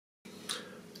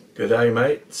Good day,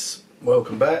 mates,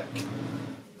 welcome back.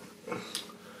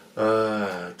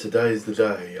 Today's the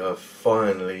day I've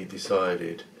finally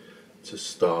decided to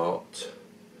start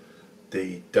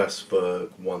the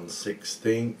WERK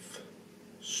 1/16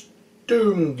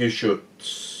 Sturmgeschütz.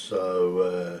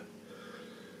 So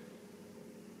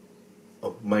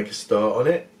I'll make a start on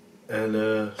it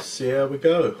and see how we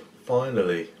go,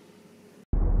 finally.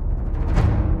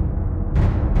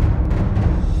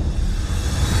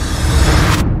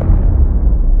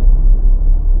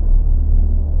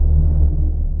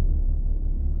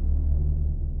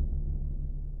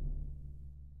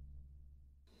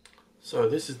 So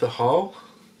this is the hull.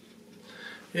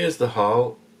 Here's the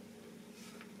hull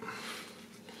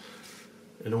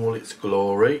in all its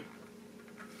glory,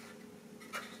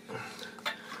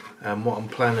 and what I'm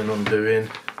planning on doing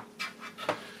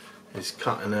is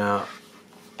cutting out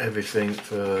everything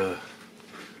for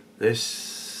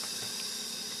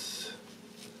this,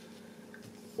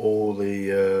 all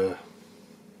the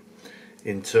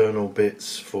internal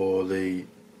bits for the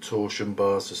torsion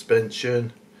bar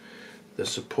suspension, the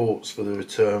supports for the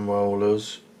return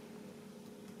rollers,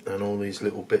 and all these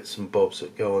little bits and bobs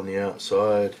that go on the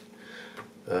outside,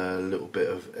 a little bit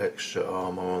of extra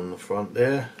armour on the front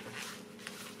there,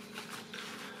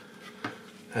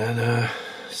 and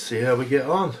see how we get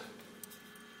on.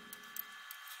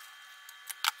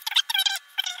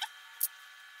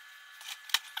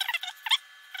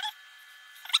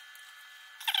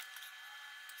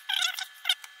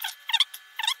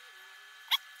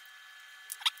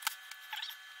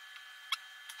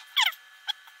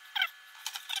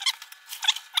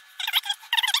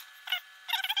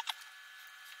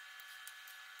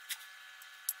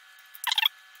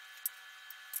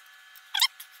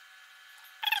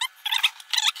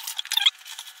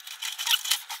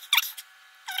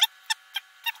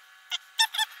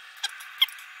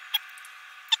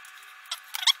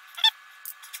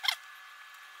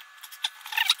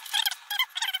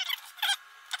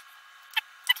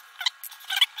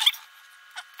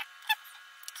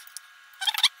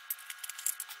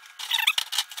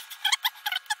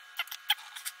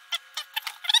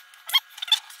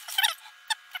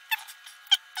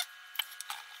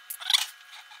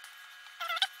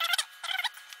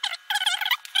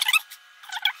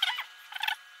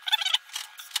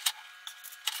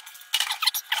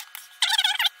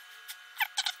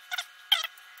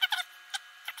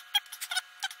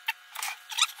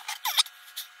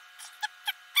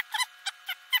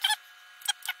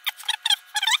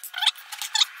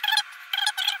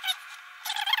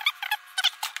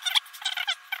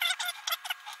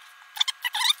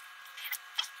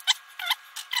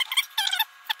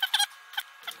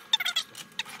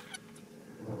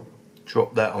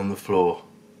 Drop that on the floor,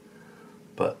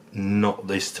 but not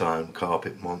this time,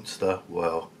 carpet monster.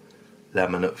 Well,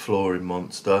 laminate flooring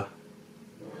monster,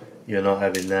 you're not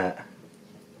having that.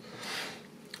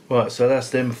 Right, so that's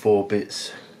them 4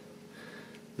 bits.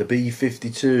 The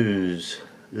B-52s,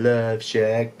 love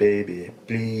shack baby,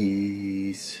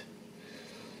 please.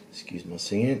 Excuse my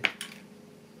singing.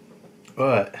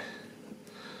 Right,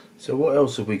 so what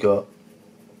else have we got?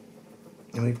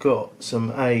 And we've got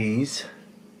some A's.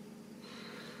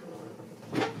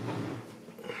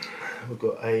 We've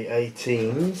got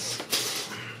A18s,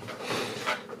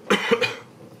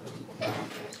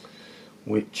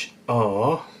 which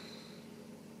are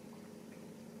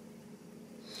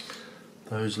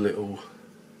those little,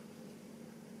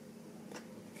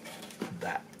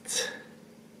 that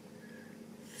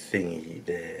thingy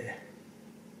there.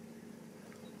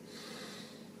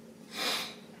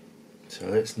 So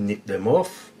let's nip them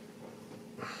off.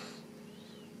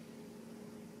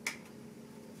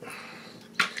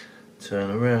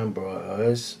 Turn around, bright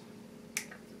eyes.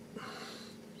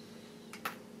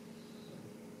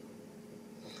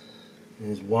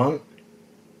 There's one.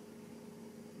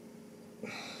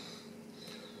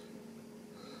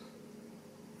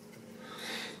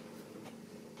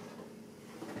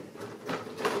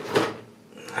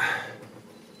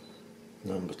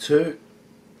 Number 2.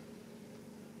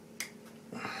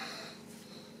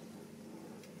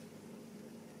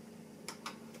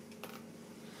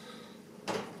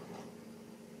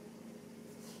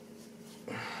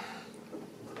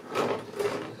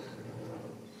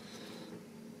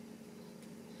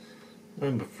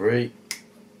 Number 3.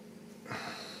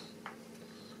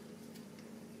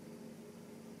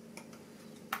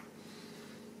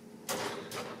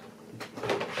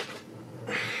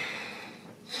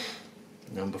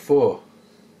 Number 4.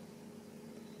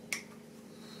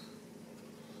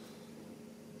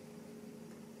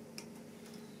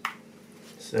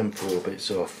 Them 4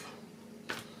 bits off.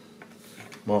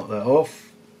 Mark that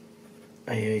off.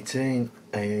 A18,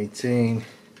 A18,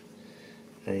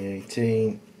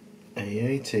 A18,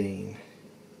 A18.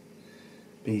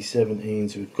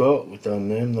 B17s we've done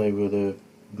them, they were the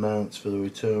mounts for the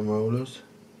return rollers.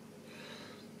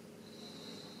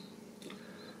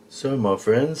 So my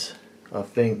friends, I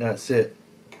think that's it.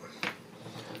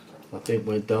 I think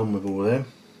we're done with all them.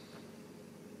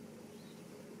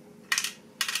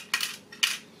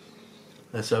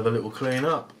 Let's have a little clean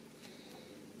up.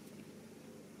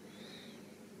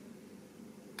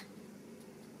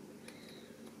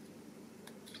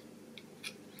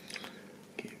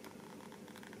 Get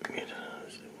rid of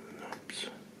those little knobs.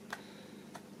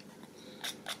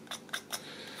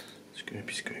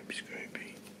 Scrapey, scrapey,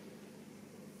 scrapey.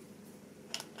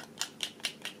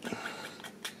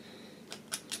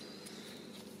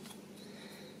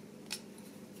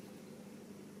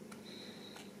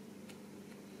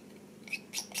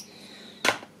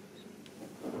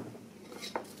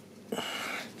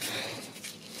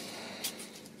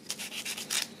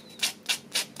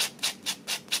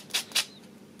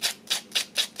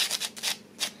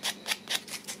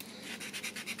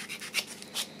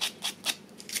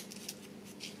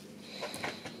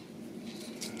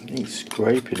 I think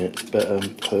scraping it's better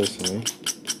personally.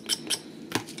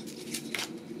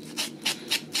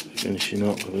 Finishing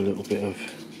up with a little bit of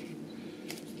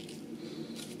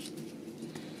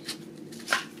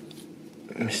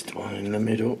missed one in the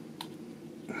middle.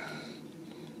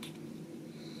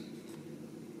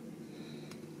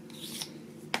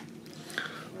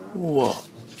 What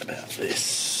about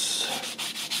this?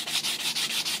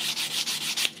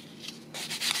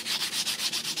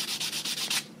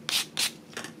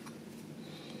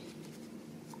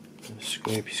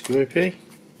 Scrapey, scrapey,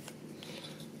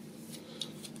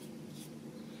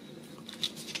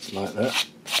 like that.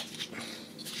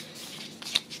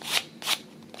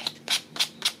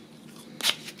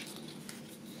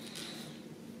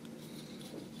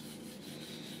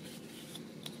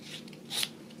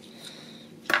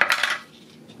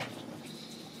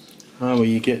 Oh, well,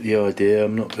 you get the idea.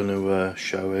 I'm not going to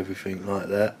show everything like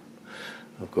that.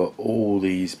 I've got all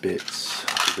these bits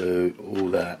to do, all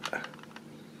that.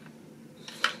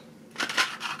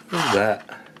 All that.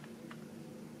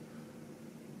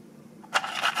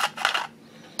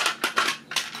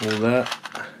 All that.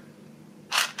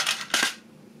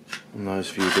 And those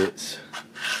few bits.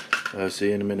 I'll see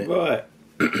you in a minute. Right.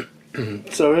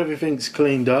 So everything's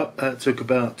cleaned up. That took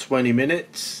about 20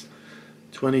 minutes.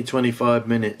 20-25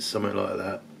 minutes, something like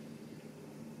that.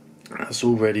 That's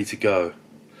all ready to go.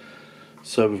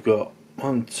 So we've got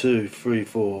 1, 2, 3,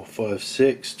 4, 5,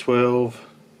 6, 12,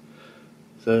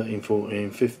 13,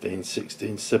 14, 15,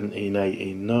 16, 17,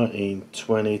 18, 19,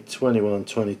 20, 21,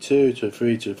 22,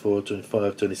 23, 24,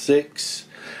 25, 26,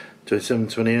 27,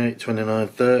 28, 29,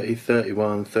 30,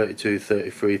 31, 32,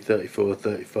 33, 34,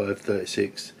 35,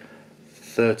 36,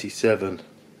 37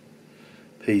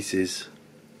 pieces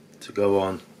to go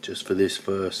on just for this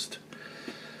first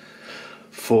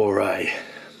foray.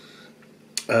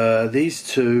 These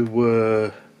two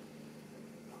were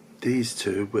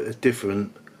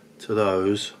different to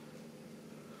those,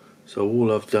 so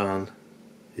all I've done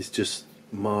is just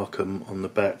mark them on the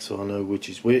back so I know which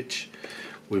is which.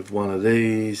 With one of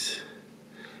these,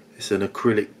 it's an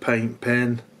acrylic paint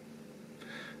pen.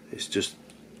 It's just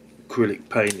acrylic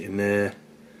paint in there,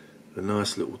 a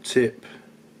nice little tip.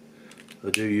 I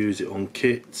do use it on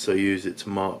kits, so I use it to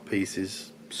mark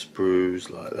pieces, sprues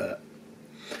like that.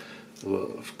 I've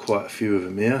got quite a few of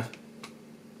them here.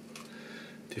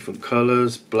 Different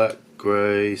colours, black,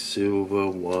 grey, silver,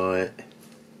 white.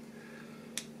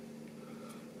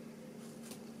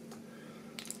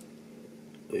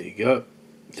 There you go.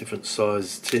 Different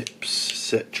size tips,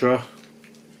 etc.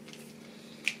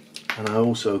 And I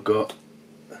also got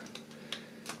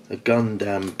a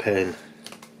Gundam pen,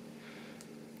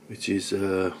 which is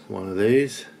one of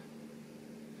these.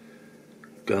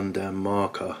 Gundam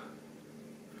marker.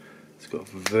 It's got a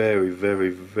very, very,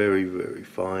 very, very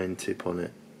fine tip on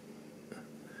it.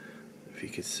 If you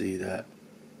can see that.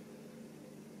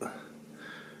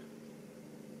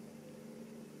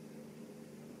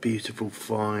 Beautiful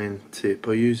fine tip.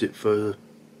 I use it for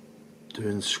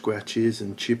doing scratches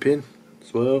and chipping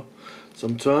as well.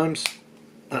 Sometimes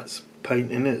that's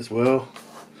paint in it as well.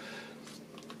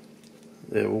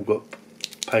 They've all got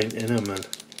paint in them and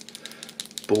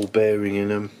ball bearing in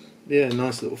them. Yeah,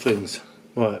 nice little things.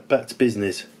 Right, back to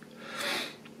business.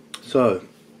 So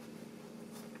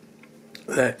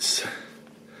let's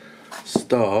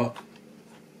start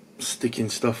sticking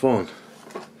stuff on.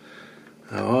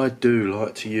 Now I do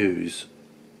like to use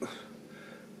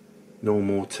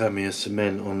normal Tamiya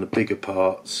cement on the bigger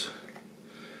parts,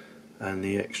 and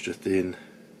the extra thin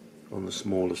on the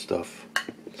smaller stuff.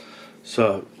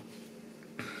 So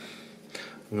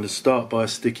I'm going to start by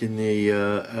sticking the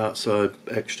outside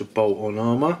extra bolt on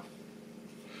armour.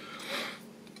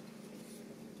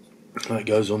 That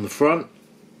goes on the front.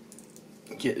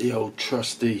 Get the old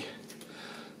trusty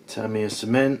Tamiya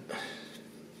cement,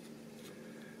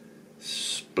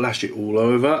 splash it all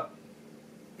over,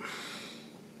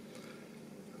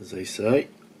 as they say.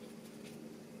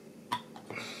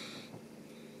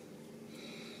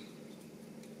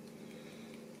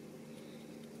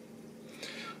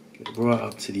 Get right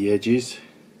up to the edges.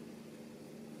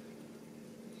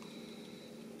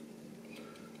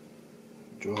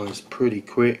 Dries pretty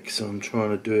quick, so I'm trying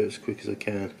to do it as quick as I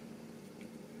can.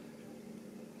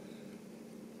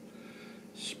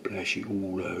 Splash it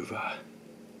all over.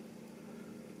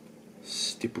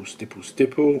 Stipple, stipple,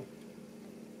 stipple.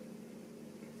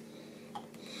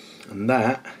 And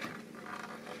that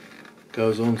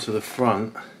goes onto the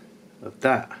front of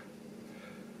that.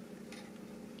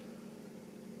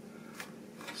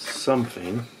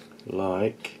 Something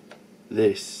like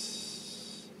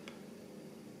this.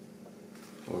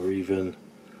 Or even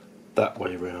that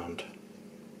way round.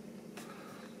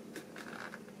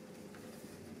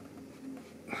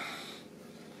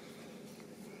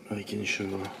 Making sure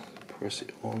I press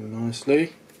it on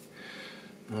nicely,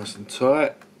 nice and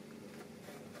tight.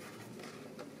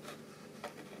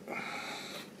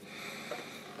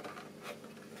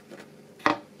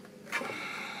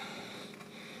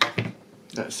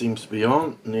 That seems to be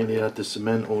on. Nearly had the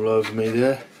cement all over me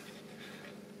there.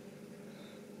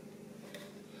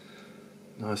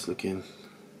 Nice looking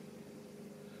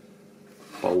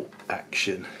bolt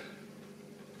action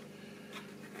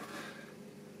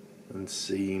and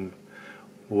seam,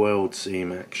 weld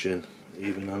seam action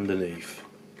even underneath.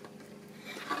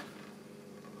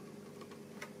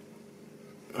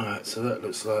 Alright, so that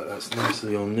looks like that's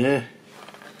nicely on there.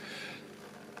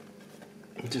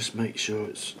 Just make sure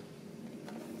it's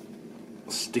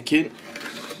sticking.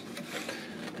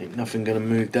 Ain't nothing gonna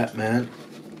move that, man.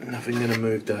 Nothing gonna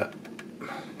move that.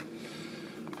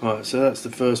 Right, so that's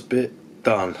the first bit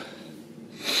done.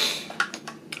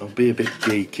 I'll be a bit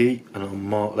geeky and I'll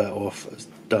mark that off as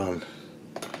done.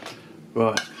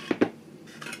 Right,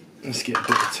 let's get a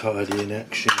bit of tidying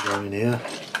action going here.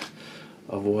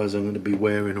 Otherwise I'm going to be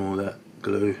wearing all that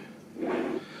glue.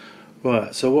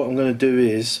 Right, so what I'm going to do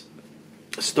is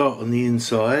start on the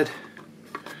inside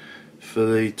for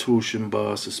the torsion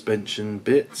bar suspension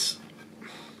bits,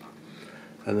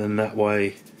 and then that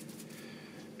way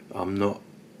I'm not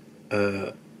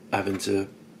having to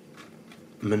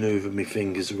manoeuvre my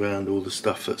fingers around all the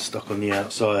stuff that's stuck on the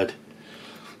outside.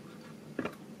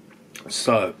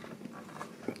 So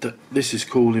this is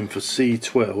calling for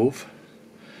C12,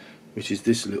 which is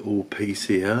this little piece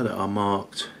here that I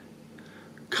marked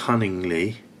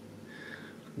cunningly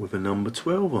with a number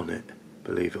 12 on it,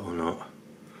 believe it or not.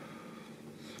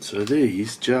 So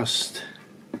these just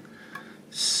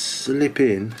slip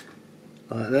in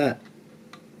like that,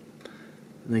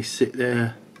 and they sit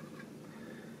there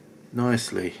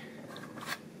nicely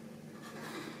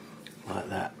like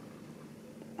that.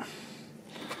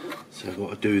 So I've got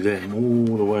to do them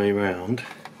all the way around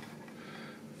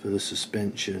for the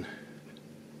suspension.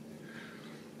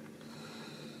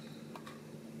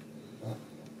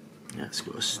 That's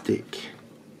got to stick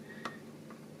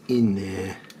in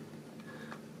there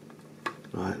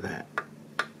like that.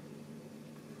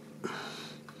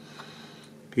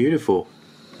 Beautiful.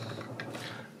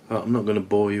 Well, I'm not going to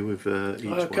bore you with each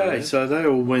one. Okay, so they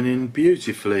all went in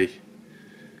beautifully.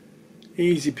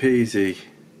 Easy peasy.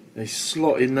 They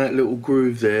slot in that little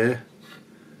groove there.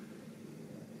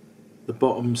 The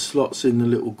bottom slots in the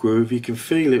little groove. You can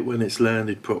feel it when it's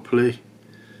landed properly.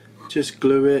 Just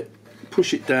glue it.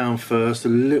 Push it down first, a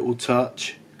little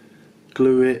touch.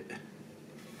 Glue it.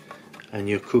 And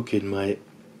you're cooking, mate.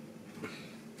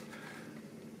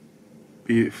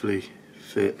 Beautifully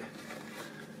fit.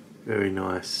 Very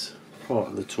nice. Part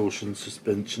of the torsion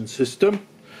suspension system.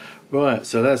 Right,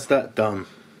 so that's that done.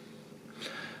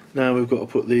 Now we've got to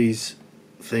put these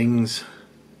things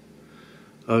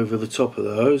over the top of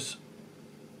those,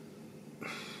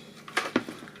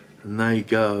 and they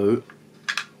go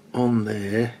on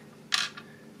there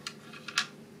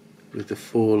with the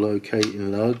 4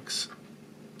 locating lugs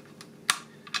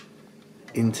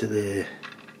into there.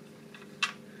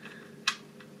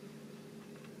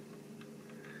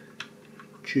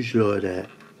 Just like that.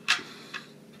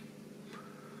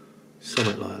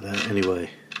 Something like that anyway.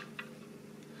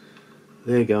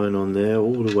 They're going on there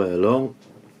all the way along,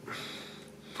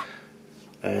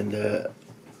 and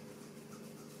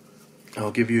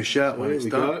I'll give you a shout when it's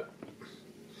done.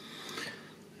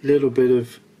 Little bit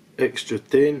of extra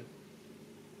thin,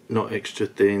 not extra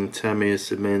thin, Tamiya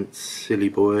cement, silly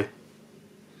boy.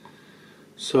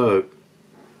 So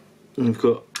you've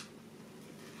got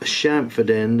a chamfered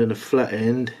end and a flat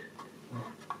end,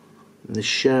 and the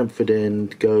chamfered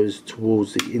end goes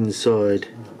towards the inside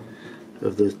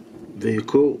of the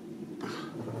vehicle,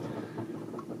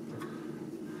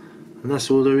 and that's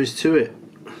all there is to it.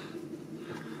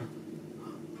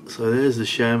 So there's the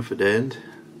chamfered end,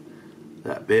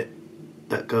 that bit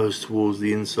that goes towards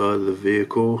the inside of the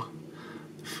vehicle.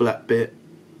 The flat bit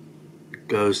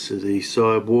goes to the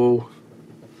side wall.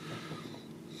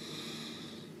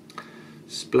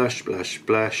 Splash, splash,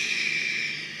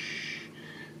 splash.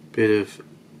 Bit of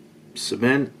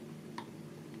cement.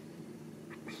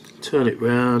 Turn it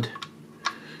round.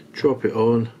 Drop it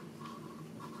on.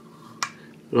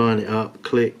 Line it up.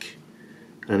 Click.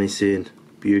 And it's in.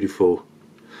 Beautiful.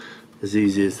 As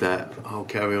easy as that. I'll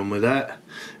carry on with that.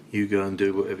 You go and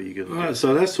do whatever you're going to do. Right,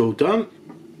 so that's all done.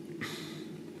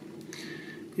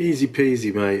 Easy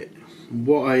peasy, mate.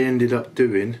 What I ended up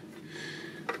doing,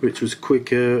 which was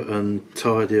quicker and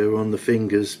tidier on the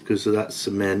fingers because of that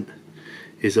cement,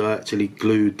 is I actually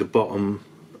glued the bottom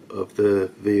of the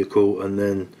vehicle and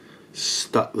then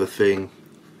stuck the thing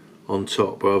on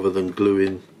top rather than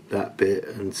gluing that bit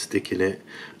and sticking it.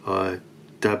 I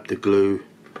dabbed the glue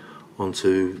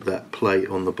onto that plate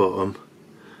on the bottom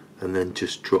and then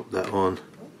just dropped that on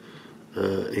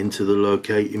into the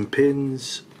locating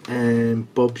pins,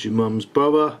 and Bob's your mum's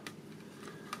brother.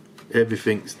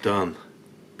 Everything's done.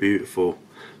 Beautiful.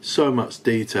 So much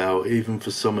detail, even for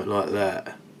something like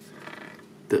that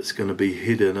that's going to be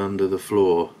hidden under the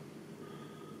floor.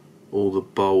 All the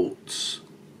bolts.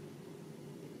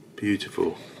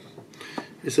 Beautiful.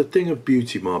 It's a thing of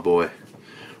beauty, my boy.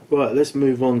 Right, let's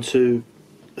move on to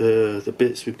the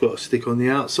bits we've got to stick on the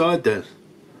outside then.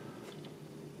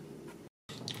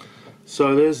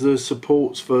 So there's the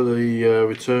supports for the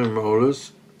return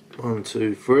rollers. 1,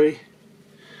 2, 3.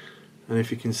 And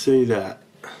if you can see that,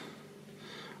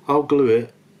 I'll glue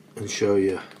it and show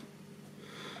you.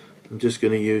 I'm just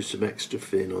going to use some extra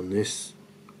thin on this.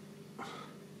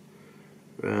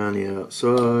 Round the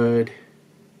outside.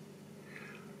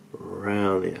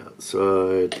 Round the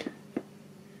outside.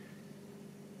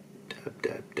 Dab,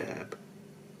 dab, dab.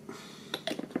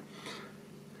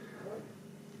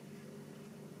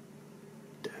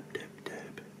 Dab, dab,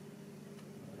 dab.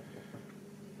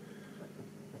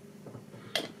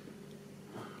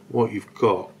 What you've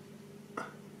got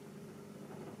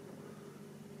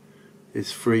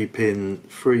is 3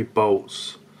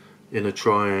 bolts in a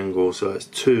triangle, so it's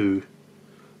 2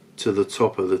 to the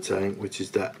top of the tank, which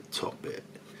is that top bit,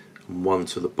 and 1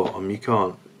 to the bottom. You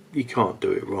can't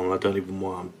do it wrong. I don't even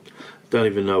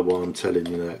know why I'm telling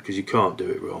you that, because you can't do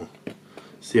it wrong.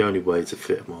 It's the only way to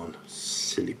fit them on.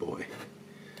 Silly boy.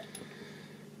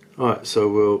 Alright, so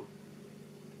we'll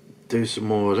do some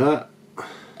more of that.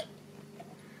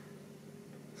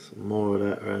 Some more of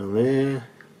that around there.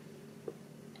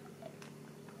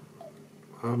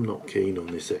 I'm not keen on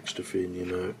this extra thin, you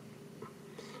know.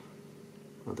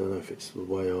 I don't know if it's the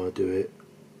way I do it.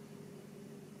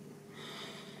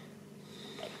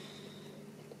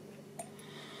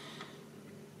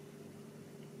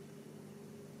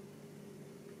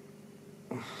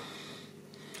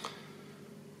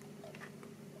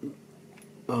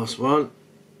 Last one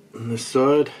on this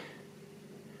side.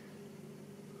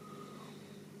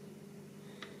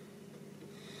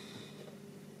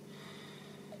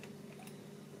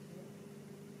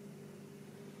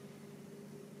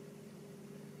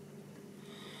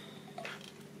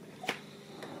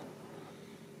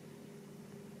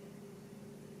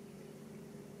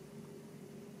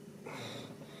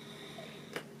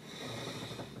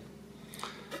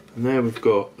 And there we've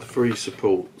got the 3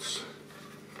 supports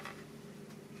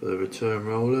for the return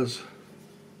rollers.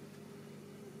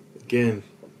 Again,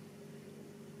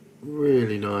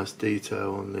 really nice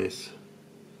detail on this.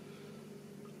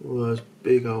 All those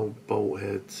big old bolt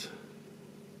heads.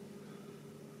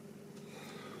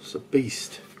 It's a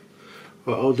beast.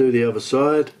 Right, I'll do the other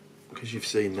side because you've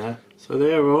seen that. So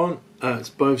they're on. That's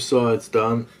both sides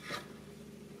done.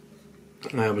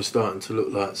 Now we're starting to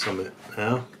look like something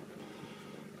now.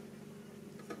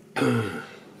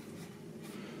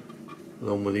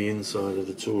 Along with the inside of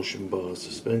the torsion bar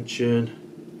suspension,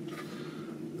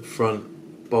 the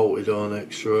front bolted on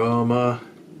extra armour.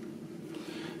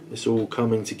 It's all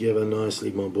coming together nicely,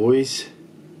 my boys.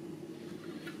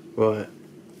 Right,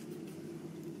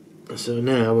 so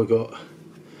now we've got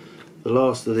the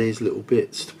last of these little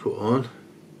bits to put on,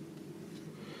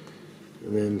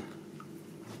 and then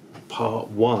part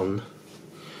 1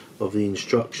 of the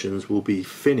instructions will be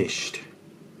finished.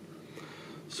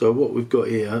 So what we've got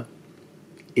here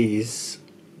is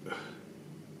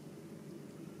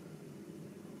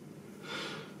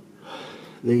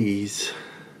these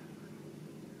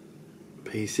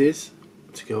pieces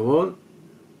to go on.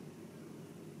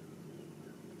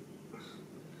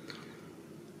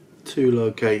 2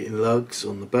 locating lugs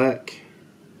on the back.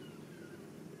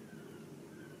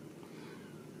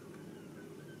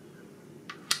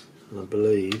 And I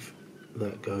believe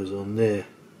that goes on there.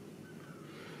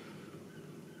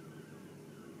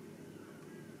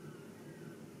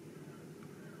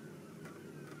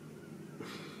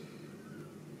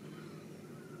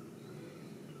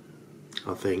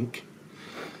 I think.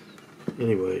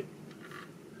 Anyway,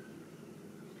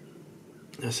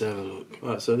 let's have a look.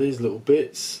 Right, so these little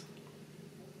bits,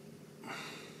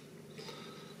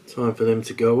 time for them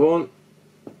to go on.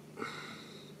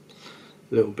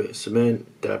 Little bit of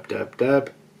cement, dab, dab,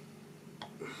 dab.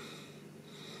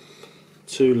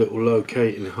 2 little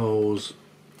locating holes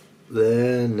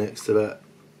there next to that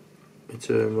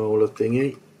return roller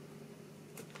thingy.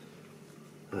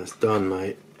 That's done,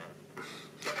 mate.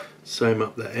 Same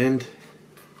up that end.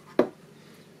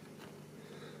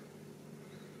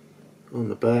 On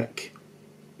the back,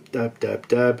 dab, dab,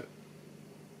 dab.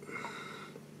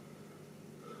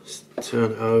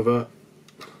 Turn it over.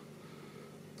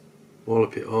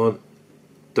 Wallop it on.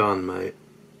 Done, mate.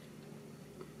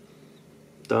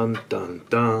 Dun dun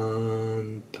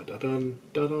dun da da dun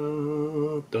da da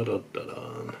da da da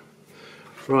dun.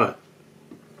 Right.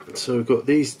 So we've got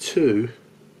these 2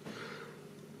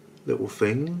 little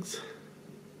things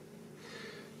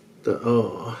that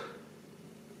are,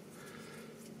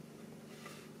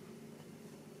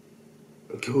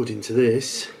 according to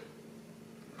this,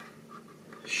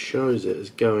 shows it as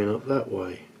going up that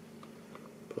way,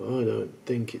 but I don't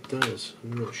think it does.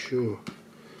 I'm not sure.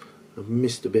 I've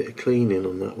missed a bit of cleaning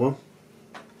on that one.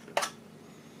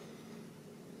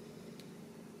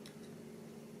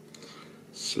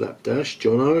 Slapdash,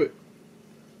 Jono.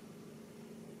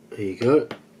 There you go.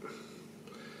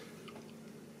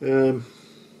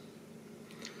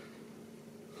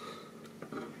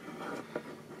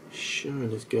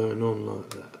 Showing is going on like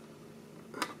that.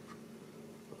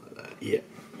 Like that. Yeah,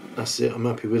 that's it. I'm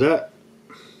happy with that.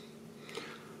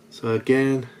 So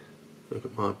again, look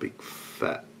at my big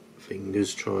fat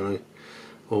fingers trying to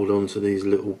hold on to these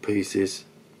little pieces.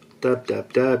 Dab,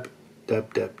 dab, dab,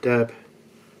 dab, dab, dab.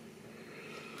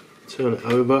 Turn it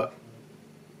over,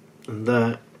 and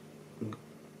that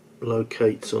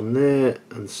locates on there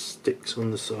and sticks on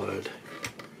the side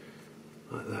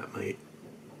like that, mate.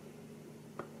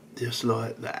 Just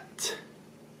like that.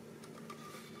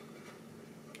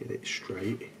 Get it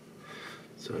straight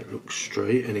so it looks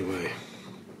straight anyway.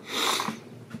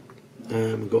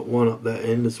 And we've got one up that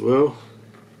end as well.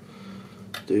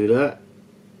 Do that.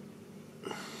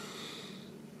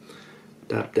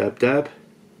 Dab, dab, dab.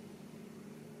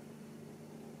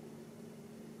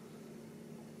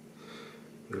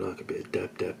 We like a bit of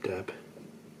dab, dab, dab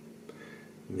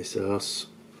in this arse.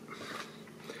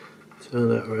 Turn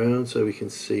that around so we can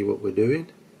see what we're doing,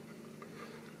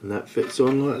 and that fits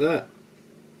on like that.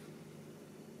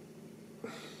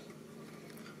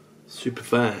 Super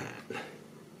fine.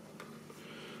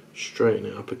 Straighten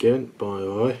it up again by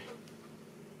eye,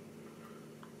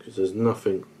 because there's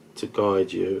nothing to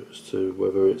guide you as to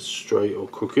whether it's straight or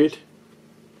crooked.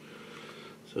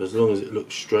 So as long as it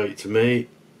looks straight to me,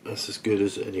 that's as good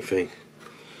as anything.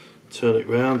 Turn it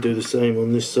round, do the same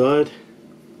on this side.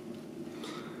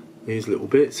 These little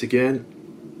bits again,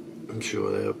 I'm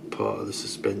sure they are part of the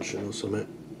suspension or something.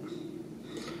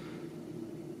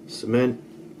 Cement.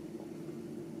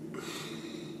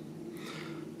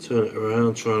 Turn it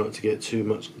around, try not to get too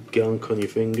much gunk on your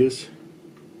fingers.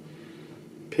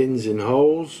 Pins in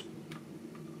holes.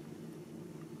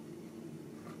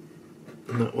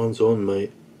 And that one's on,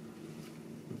 mate.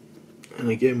 And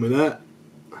again with that,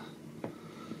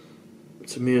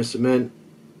 some mere cement.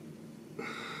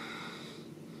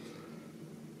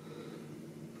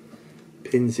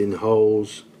 Pins in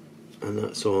holes, and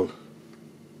that's on.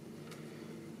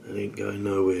 It ain't going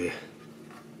nowhere.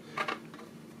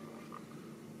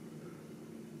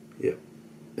 Yep,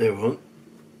 they're on.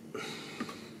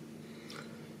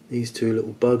 These 2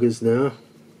 little buggers now.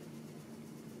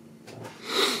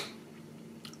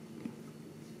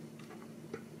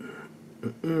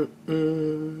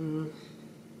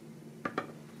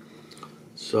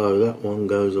 So that one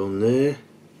goes on there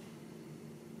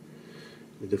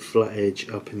with the flat edge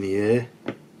up in the air.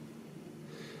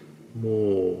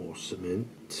 More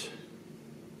cement.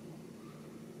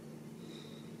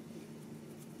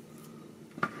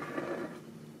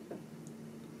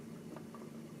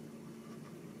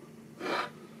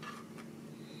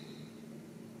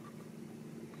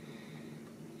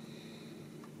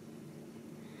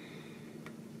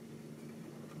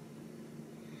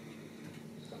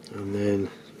 And then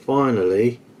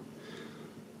finally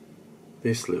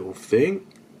this little thing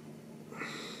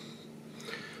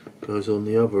goes on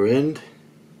the other end.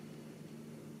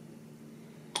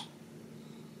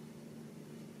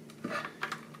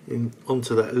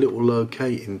 Onto that little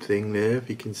locating thing there, if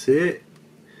you can see it,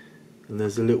 and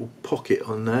there's a little pocket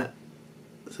on that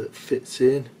so it fits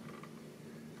in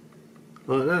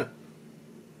like that.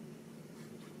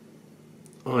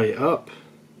 Eye it up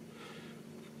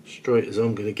straight as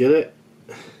I'm going to get it.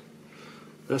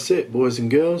 That's it, boys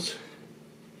and girls.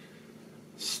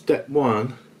 Step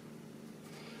 1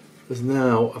 is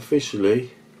now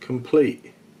officially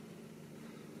complete.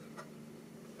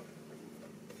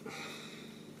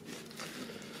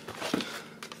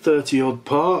 30 odd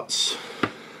parts.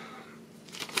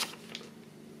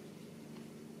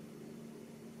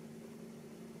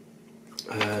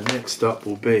 Next up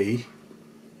will be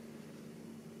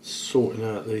sorting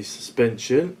out the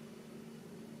suspension.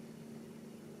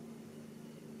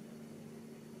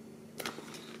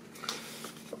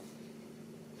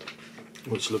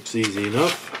 Which looks easy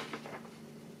enough.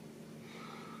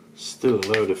 Still a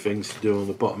load of things to do on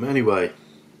the bottom. Anyway,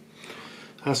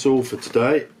 that's all for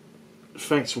today.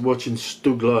 Thanks for watching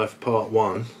StuG Life Part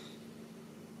 1.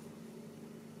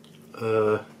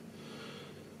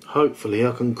 Hopefully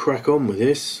I can crack on with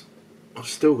this. I've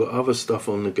still got other stuff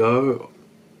on the go,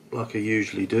 like I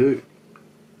usually do.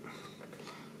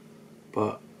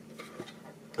 But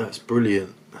that's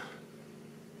brilliant.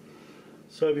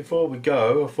 So before we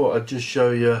go, I thought I'd just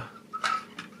show you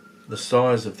the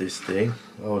size of this thing.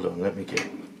 Hold on, let me get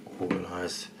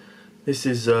organised. This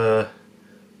is a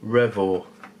Revel,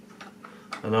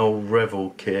 an old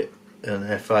Revel kit, an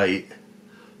F8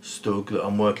 StuG that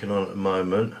I'm working on at the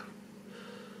moment.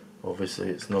 Obviously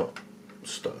it's not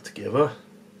stuck together,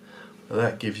 but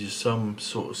that gives you some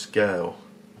sort of scale.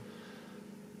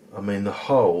 I mean, the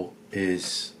hole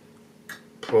is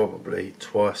probably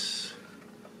twice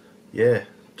the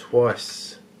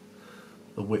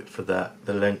width of that,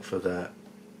 the length of that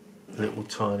little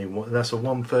tiny one. That's a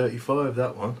 135,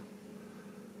 that one.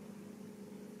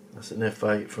 That's an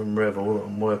F8 from Revel that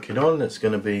I'm working on. That's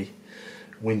going to be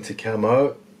winter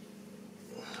camo.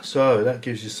 So that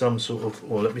gives you some sort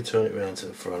of, or let me turn it around to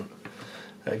the front.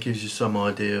 That gives you some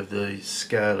idea of the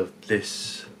scale of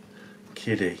this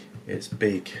kiddie. It's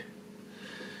big.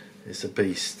 It's a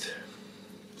beast.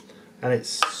 And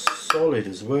it's solid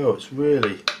as well. It's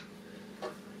really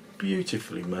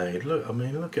beautifully made. Look, I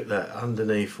mean, look at that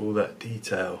underneath, all that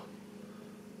detail.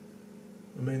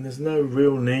 I mean, there's no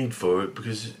real need for it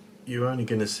because you're only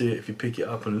going to see it if you pick it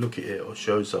up and look at it or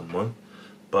show someone.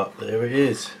 But there it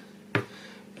is.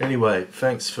 Anyway,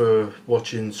 thanks for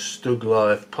watching StuG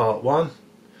Life Part 1.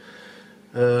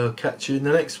 Catch you in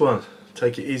the next one.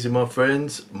 Take it easy, my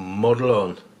friends. Model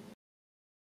on.